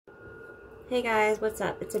Hey guys, what's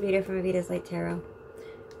up? It's Avita from Avita's Light Tarot.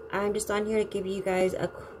 I'm just on here to give you guys a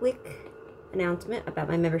quick announcement about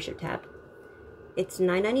my membership tab. It's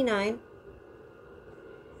 $9.99.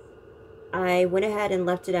 I went ahead and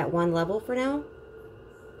left it at one level for now.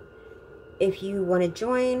 If you want to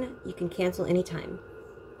join, you can cancel anytime.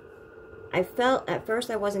 I felt at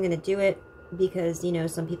first I wasn't going to do it because, you know,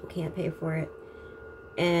 some people can't pay for it.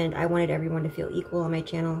 And I wanted everyone to feel equal on my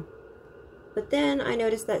channel. But then I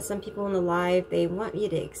noticed that some people in the live, they want me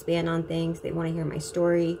to expand on things. They want to hear my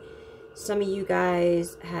story. Some of you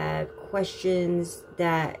guys have questions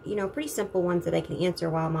that, you know, pretty simple ones that I can answer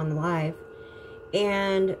while I'm on the live.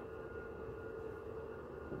 And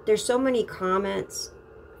there's so many comments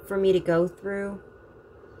for me to go through,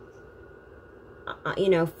 you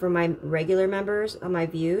know, for my regular members on my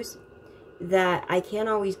views, that I can't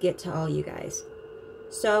always get to all you guys.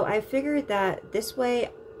 So I figured that this way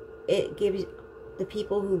it gives the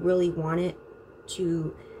people who really want it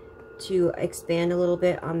to expand a little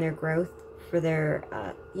bit on their growth for their,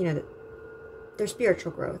 you know, their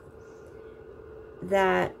spiritual growth,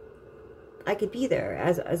 that I could be there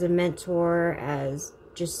as a mentor, as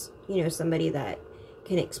just, you know, somebody that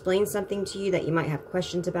can explain something to you that you might have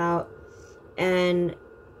questions about. And,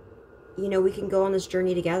 you know, we can go on this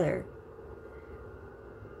journey together.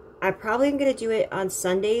 I probably am going to do it on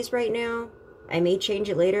Sundays right now. I may change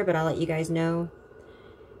it later, but I'll let you guys know.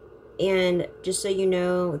 And just so you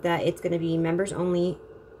know that it's going to be members only,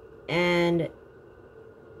 and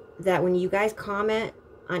that when you guys comment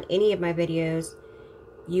on any of my videos,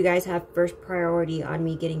 you guys have first priority on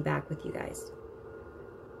me getting back with you guys.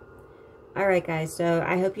 Alright guys, so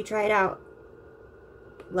I hope you try it out.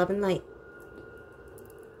 Love and light.